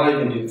going live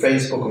and doing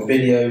Facebook and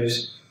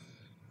videos,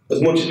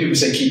 as much as people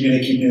say keep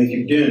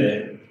doing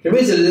it, there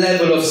is a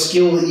level of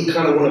skill that you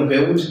kind of want to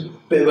build.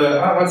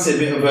 I'd say a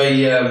bit of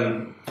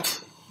a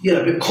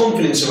bit of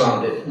confidence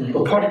around it. Mm-hmm.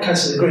 But podcasting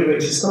is a great way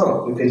to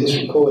start because you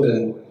just record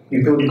and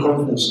you build your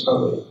confidence,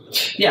 can't you?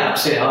 Yeah,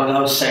 absolutely. I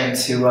was saying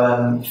to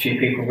a few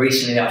people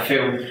recently that I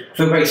feel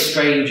very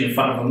strange in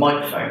front of a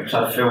microphone because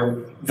I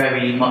feel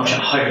very much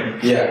at home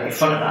in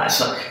front of that.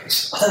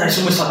 It's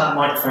almost like that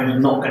microphone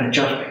is not going to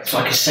judge me, so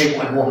I can say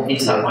what I want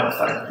into that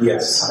microphone.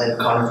 Yes. And then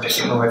kind of just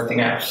ignore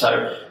everything else.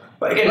 So,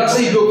 but again, that's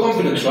how you build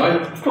confidence,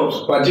 right? Of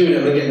course. By doing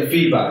it and getting the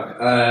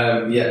feedback.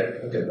 I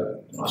get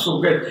that. That's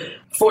all good.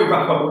 Before we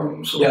wrap up,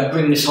 we'll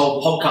bring this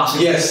whole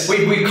podcast. Yes.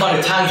 We kind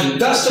of tangent.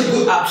 That's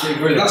absolutely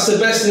brilliant. That's the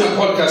best thing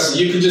about podcasting.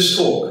 You can just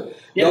talk.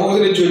 Yep. No one's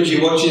going to judge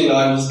you watching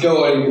live. Just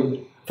go on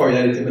and probably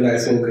anything but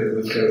nice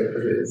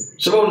talking.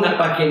 So rolling that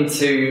back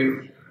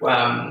into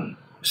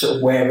sort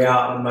of where we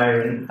are at the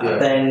moment,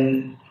 and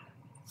then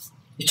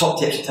your top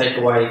tips to take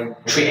away: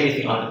 treat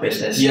anything like a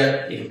business.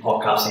 Yeah. Even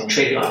podcasting,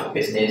 treat it like a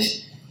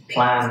business.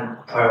 Plan,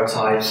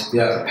 prioritise,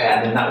 prepare,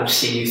 and then that will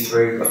see you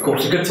through, of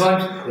course, the good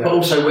times, but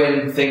also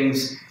when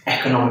things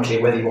economically,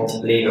 whether you want to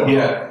believe it or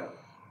not,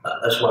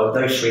 as well.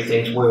 Those 3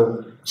 things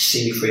will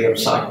see you through the other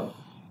side.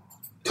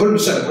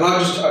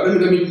 100%.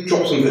 And let me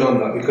drop something on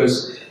that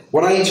because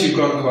when I interviewed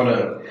Grant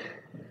Cardone,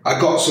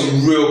 I got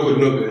some real good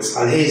nuggets.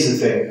 And here's the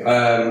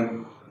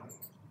thing: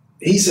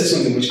 he said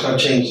something which kind of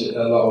changed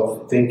a lot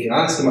of thinking.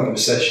 I asked him about the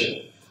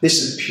recession.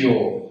 This is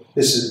pure.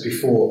 This is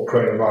before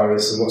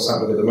coronavirus and what's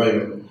happening at the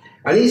moment.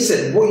 And he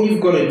said, what you've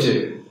got to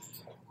do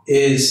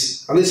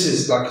is, and this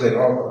is like I said,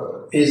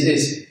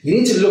 is you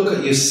need to look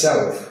at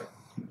yourself,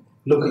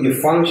 look at your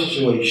financial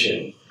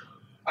situation.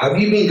 Have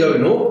you been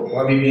going up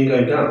or have you been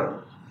going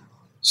down?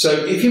 So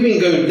if you've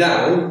been going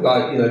down,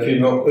 like, if you're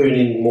not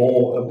earning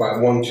more, about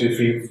 1, 2,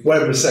 3,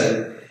 whatever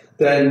percent,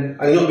 then,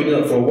 and you've not been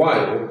doing that for a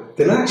while,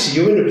 then actually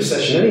you're in a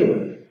recession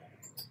anyway.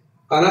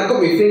 And that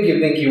got me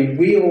thinking,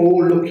 we are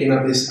all looking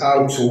at this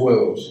outer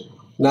world.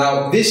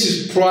 Now, this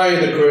is prior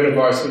to the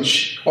coronavirus,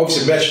 which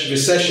obviously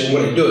recession,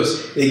 what it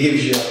does, it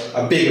gives you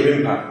a bigger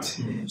impact.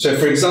 Mm-hmm. So,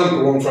 for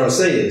example, what I'm trying to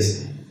say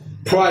is,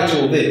 prior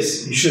to all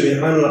this, you should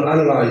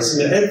analyse,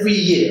 every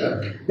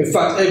year, in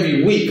fact,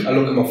 every week, I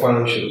look at my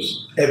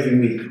financials, every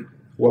week.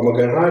 What am I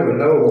going higher or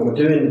lower, what am I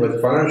doing with the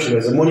financial,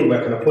 where's the money,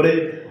 where can I put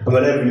it? And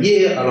then every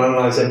year, I'll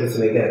analyse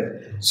everything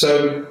again.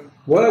 So,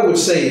 what I would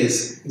say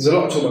is, there's a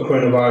lot of talk about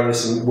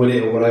coronavirus and will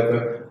it or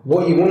whatever.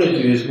 What you want to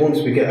do is, once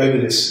we get over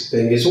this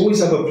thing, is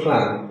always have a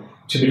plan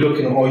to be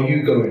looking at, are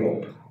you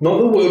going up? Not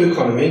the world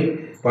economy,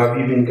 but have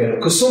you been going up?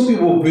 Because some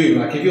people will boom.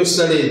 Like if you're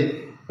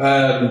selling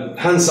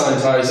hand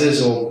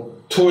sanitizers or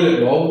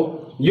toilet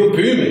roll, you're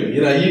booming.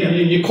 You know,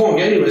 you can't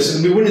get anywhere. So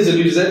there'll be winners and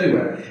losers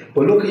everywhere.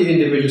 But look at your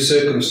individual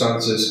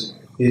circumstances.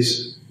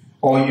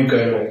 Are you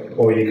going up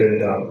or are you going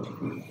down?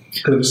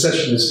 Because the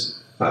recession is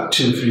like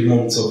 2 or 3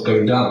 months of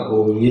going down,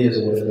 or years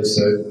or whatever.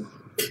 So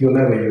you'll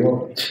know where you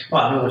are.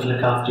 Well, and always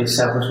look after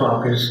yourself as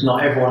well, because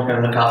not everyone's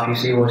going to look after you,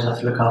 so you always have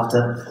to look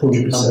after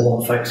 100%. number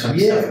one focus on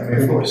yourself.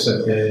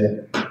 100%.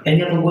 Yeah.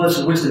 Any other words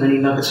of wisdom, any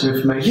nuggets of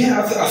information?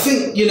 Yeah, I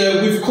think,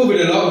 we've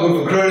covered a lot. We've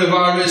gone from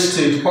coronavirus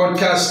to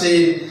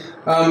podcasting.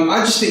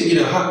 I just think,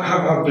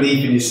 have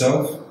belief in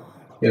yourself.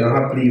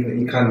 Have belief that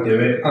you can do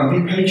it,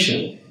 and be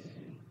patient.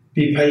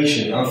 Be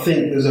patient. I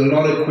think there's a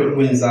lot of quick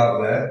wins out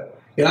there.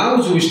 I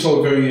was always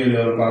told very early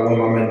on by one of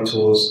my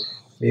mentors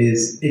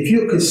is if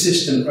you're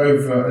consistent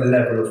over a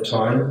level of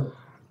time,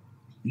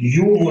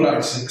 you're more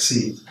likely to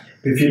succeed.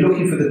 But if you're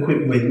looking for the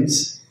quick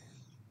wins,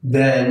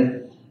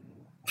 then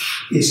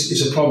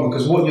it's a problem,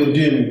 because what you're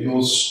doing,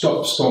 you'll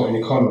start-starting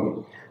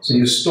economy. So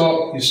you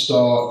stop, you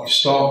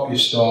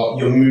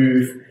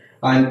move,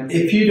 and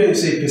if you don't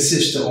stay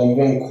persistent on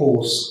one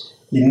course,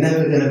 you're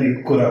never going to be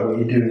good at what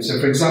you're doing. So,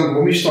 for example,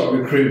 when we started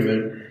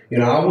recruitment,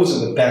 I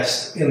wasn't the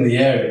best in the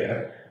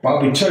area, but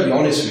I'll be totally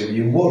honest with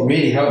you, what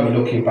really helped me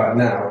looking back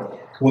now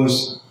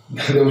was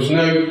there was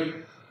no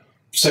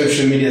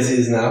social media as it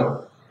is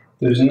now.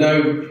 There was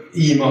no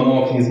email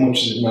marketing as much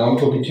as it is now. I'm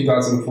talking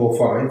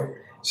 2004-05.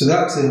 So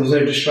there was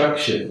no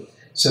distraction.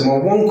 So my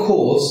one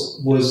course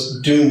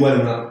was doing well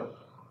in that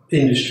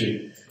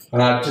industry.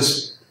 And I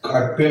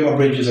burnt my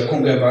bridges, I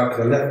couldn't go back,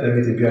 I left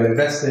everything behind,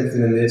 invested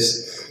everything in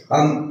this.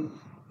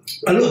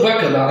 I look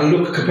back at that and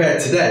look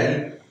compared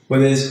today, where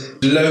there's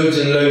loads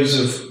and loads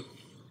of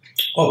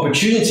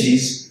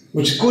opportunities,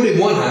 which is good in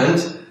one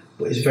hand,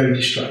 but it's very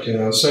distracting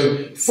now.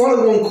 So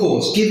follow one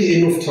course, give it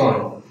enough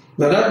time.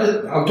 Now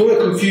I don't want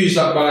to confuse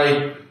that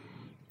by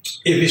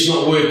if it's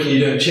not working you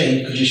don't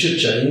change, because you should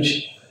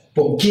change,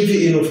 but give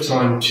it enough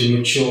time to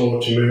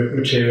mature, to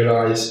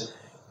materialise,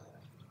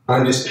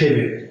 and just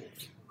pivot.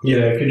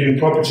 If you're doing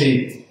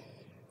property,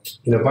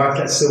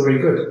 buy-to-let's still very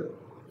good.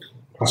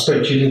 I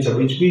spoke to you, didn't I?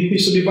 We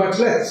still do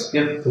buy-to-lets.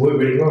 Yeah. They work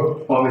really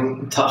well. Well, we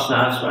touched on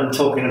that and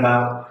talking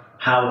about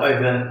how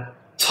over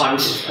time,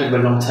 this is where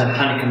long-term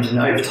planning comes in,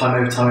 over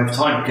time,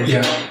 because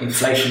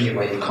inflation, the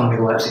way the economy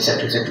works,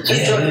 etc., etc.,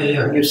 etc.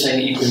 Yeah. You're saying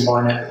that you've been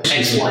buying at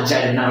X, Y, Z,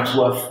 and now it's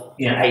worth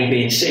A,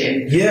 B, and C.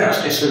 And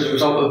it's a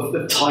result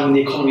of time in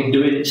the economy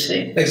doing its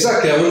thing.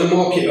 Exactly. And when the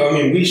market,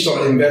 we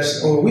started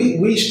investing.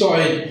 We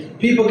started.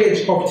 People get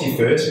into property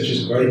first, which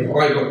is great.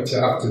 I got into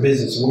after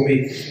business. So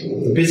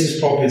the business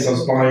properties, I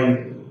was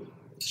buying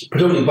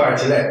predominantly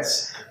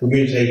buy-to-lets. We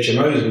moved to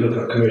HMOs. We're looking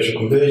at commercial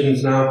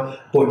conversions now.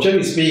 But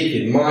generally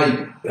speaking, a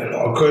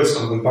lot of growth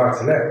comes from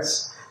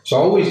buy-to-lets. So I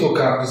always look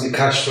at, is it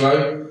cash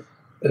flow?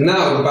 And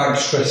now the bank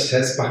stress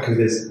tests, back in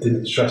this,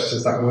 didn't stress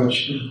test that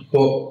much.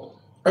 But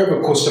over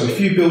the course of if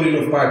you build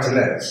enough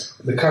buy-to-lets,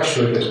 the cash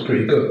flow gets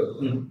pretty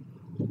good.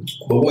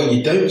 But what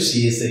you don't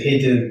see is the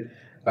hidden,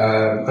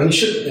 and you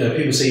should,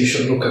 people say you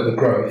shouldn't look at the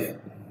growth.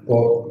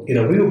 But,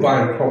 we were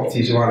buying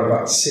properties around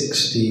about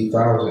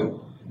 60,000.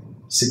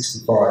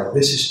 65.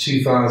 This is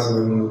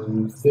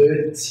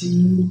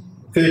 2013,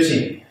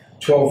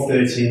 12,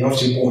 13.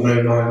 Obviously, bought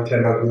in 09,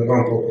 10 as an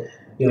example.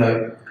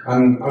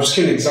 And I'll just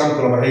give an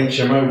example of a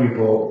HMO we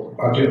bought.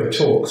 I do it at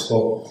talks,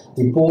 but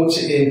we bought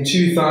it in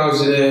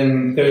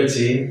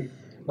 2013.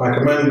 I can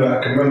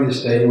remember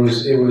this day. It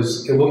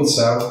wouldn't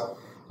sell,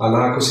 and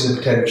I could see the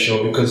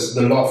potential because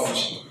the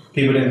loft.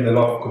 People in the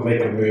loft could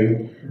make a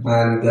room,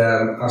 and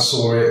I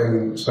saw it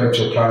and spoke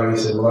to a client.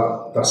 He said,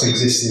 "Well, that's an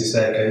existing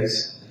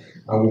staircase."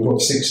 And we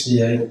bought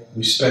 68,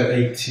 we spent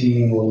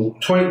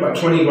about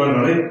 20 grand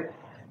on it.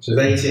 So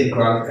it's 88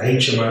 grand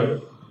HMO.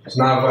 It's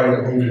now valued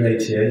at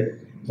 188,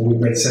 and we've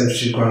made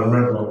 72 grand on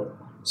rent roll.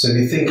 So if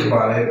you think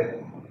about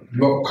it,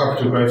 what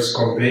capital growth is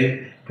going to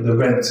be, but the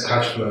rent's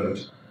cash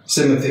flowed.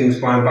 Similar things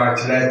buying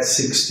buy-to-let,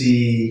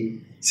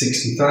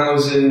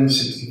 60,000,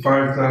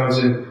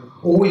 65,000.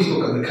 Always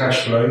look at the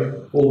cash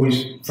flow,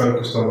 always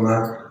focused on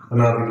that. And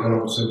now we've got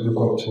up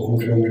to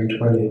 100,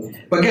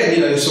 120. But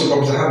again, some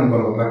properties that haven't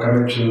gone up, like I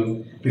mentioned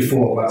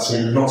before, about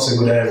some not so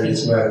good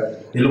areas where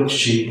it looks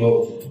cheap.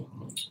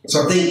 So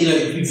I think,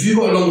 if you've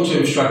got a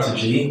long-term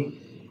strategy,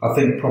 I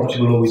think property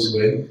will always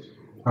win.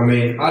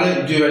 I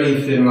don't do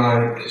anything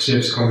like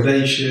service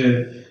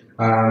accommodation,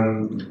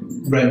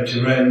 rent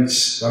to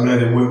rents. I know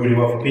they work really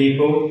well for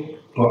people,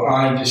 but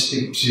I just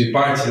stick to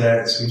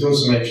buy-to-lets. We've done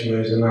some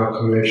HMOs and now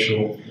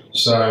commercial.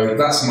 So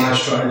that's my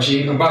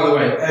strategy. And by the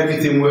way,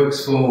 everything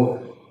works for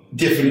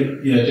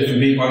different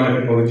people. I know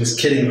people are just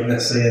kidding it,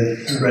 let's say,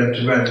 and rent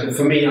to rent. But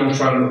for me, I'm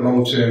trying to look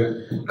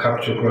long-term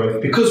capital growth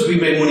because we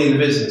make money in the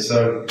business.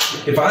 So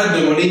if I had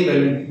no money,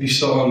 then we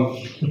start on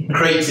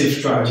creative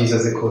strategies,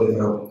 as they call it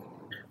now.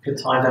 Good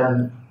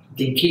time.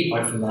 The key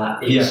point from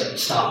that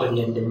is start with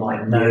the end in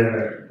mind.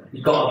 There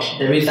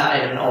is that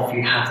element of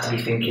you have to be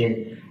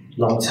thinking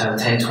long term,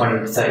 10,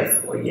 20,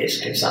 30, 40 years,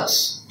 because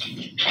that's,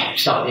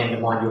 start at the end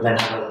of mine, you'll then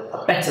have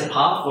a better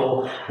path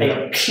or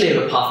a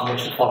clearer path in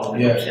which to follow.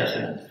 Yeah.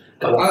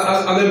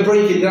 And then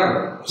break it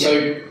down.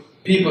 So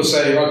people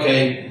say,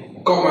 okay,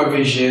 got my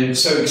vision,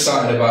 so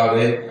excited about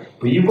it,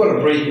 but you've got to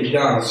break it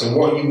down. So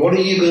what are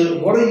you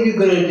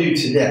going to do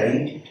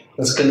today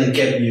that's going to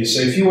get you?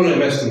 So if you want to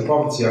invest in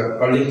property,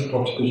 I link to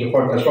property because your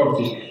podcast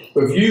property.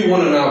 But if you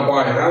want to now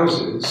buy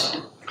houses,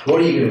 what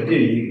are you going to do?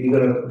 You're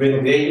going to bring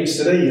up the agents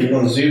today. You're going to go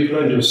on Zoopla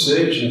and do a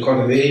search and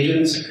contact the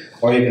agents.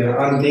 Or you're going to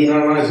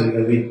analyse, or you're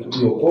going to read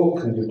your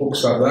book and do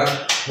books like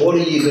that. What are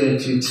you going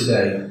to do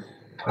today?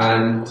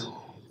 And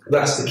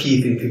that's the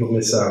key thing people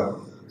miss out.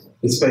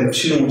 They spend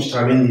too much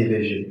time in their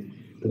vision,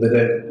 but they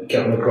don't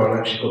get on the ground and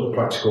actually put the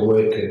practical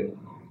work in.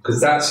 Because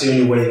that's the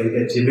only way they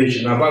get to your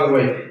vision. Now, by the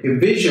way, your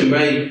vision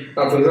may,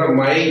 like for example,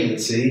 my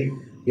agency,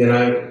 I had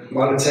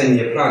a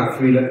 10-year plan,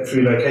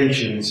 three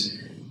locations,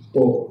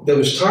 but there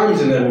was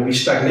times in there where we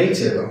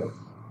stagnated on.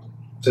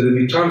 So there'd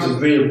be times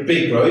of real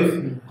big growth,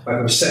 like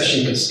a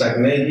recession can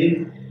stagnate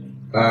you,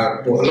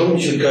 but as long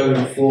as you're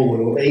going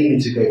forward or aiming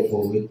to go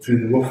forward through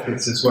the rough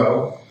bits as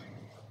well,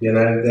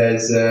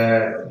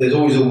 there's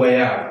always a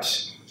way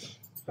out.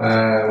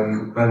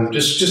 And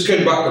just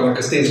going back, like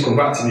as things come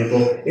back to me,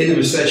 but in the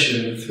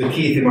recession, the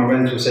key thing my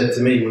mentor said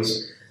to me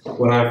was,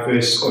 when I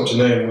first got to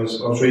know him,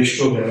 was I was really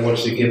struggling and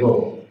wanted to give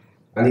up.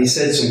 And he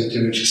said something to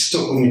me which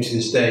stuck with me to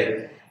this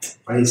day.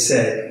 And he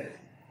said,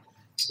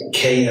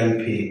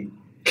 KMP,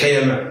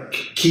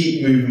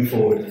 keep moving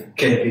forward.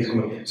 KMP is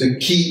coming. So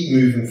keep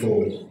moving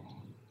forward.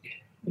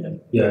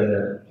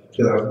 Yeah.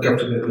 I've got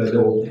to get the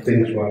little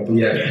things right, but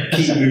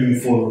keep moving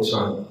forward all the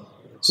time.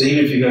 So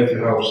even if you go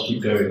through hell, just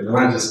keep going. And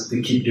I just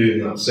keep doing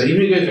that. So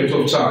even if you go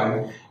through a tough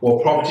time, or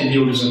a property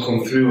deal doesn't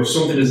come through, or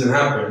something doesn't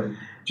happen,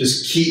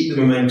 just keep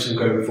the momentum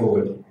going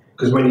forward.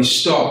 Because when you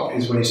stop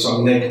is when you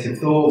start negative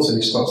thoughts and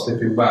you start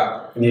slipping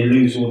back and you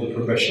lose all the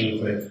progression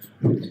you make.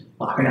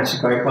 I think that's a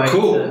great way.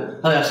 Cool. I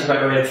think that's a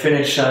great way to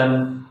finish.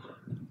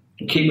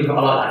 Keep moving. I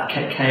like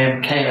that.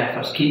 KMF.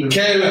 Let's keep moving.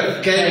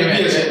 KMF.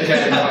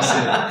 That's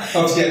it.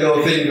 I'll get a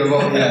little thing of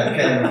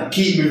KMF.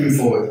 Keep moving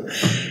forward.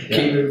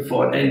 Keep moving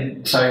forward.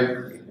 And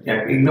so,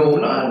 ignore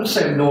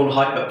the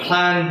hype, but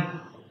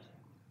plan,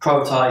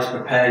 prioritise,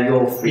 prepare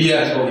your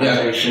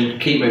organisation.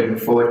 Keep moving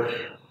forward.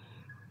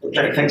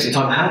 Jake, thanks for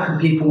your time. How can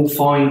people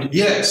find?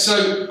 Yeah,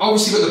 so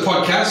obviously we've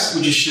got the podcast,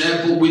 which is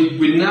shared, but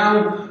we're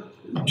now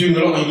doing a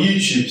lot on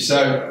YouTube.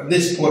 So at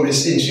this point,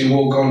 this interview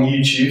will go on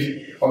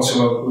YouTube.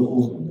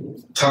 Also,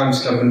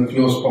 time's coming.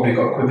 Yours probably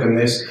got quicker than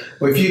this.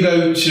 But if you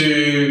go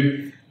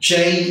to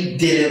J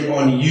Dillon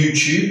on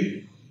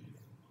YouTube,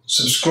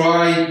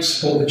 subscribe,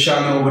 support the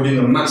channel. We're doing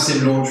a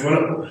massive launch.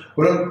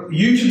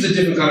 YouTube's a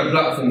different kind of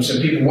platform,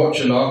 so people watch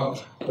a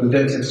lot, but they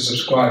don't tend to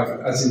subscribe,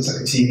 as it's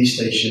like a TV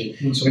station.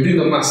 So we're doing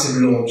a massive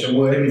launch, and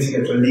we're aiming to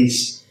get to at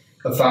least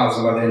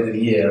 1,000 by the end of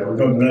the year. We've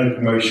got no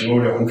promotion.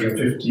 We're already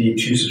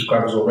 152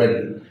 subscribers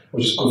already,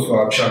 which is good for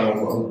our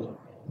channel.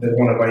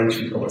 One of our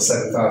interviews got about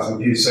 7,000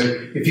 views. So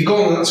if you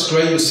go on, that's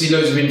great. You'll see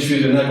loads of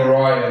interviews with Never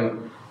Right and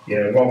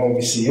Rob,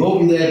 obviously, you'll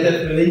be there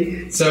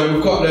definitely. So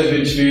we've got loads of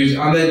interviews,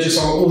 and then just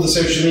on all the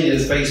social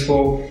medias,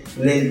 Facebook,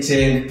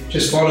 LinkedIn,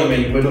 just follow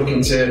me. We're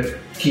looking to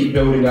keep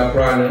building our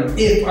brand, and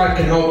if I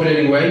can help in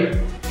any way,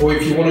 or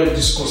if you want to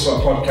discuss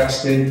about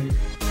podcasting,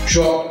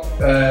 drop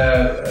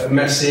a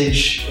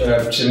message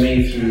to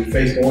me through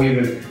Facebook, or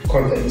even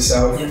contact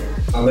yourself,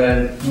 and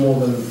then more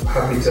than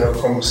happy to have a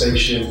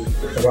conversation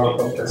about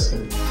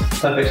podcasting.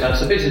 Perfect. So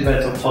it's a Business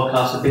Mentor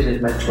podcast, a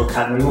Business Mentor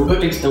Academy. We'll put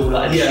links to all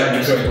that in the show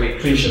notes this week.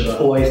 Appreciate that.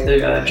 Always do.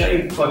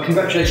 Jay,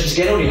 congratulations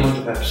again on your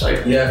 100th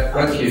episode. Yeah,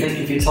 thank you. Thank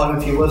you for your time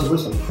and for your words of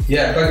wisdom.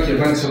 Yeah, thank you.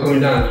 Thanks for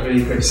coming down. It's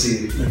really great to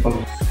see you. No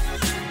problem.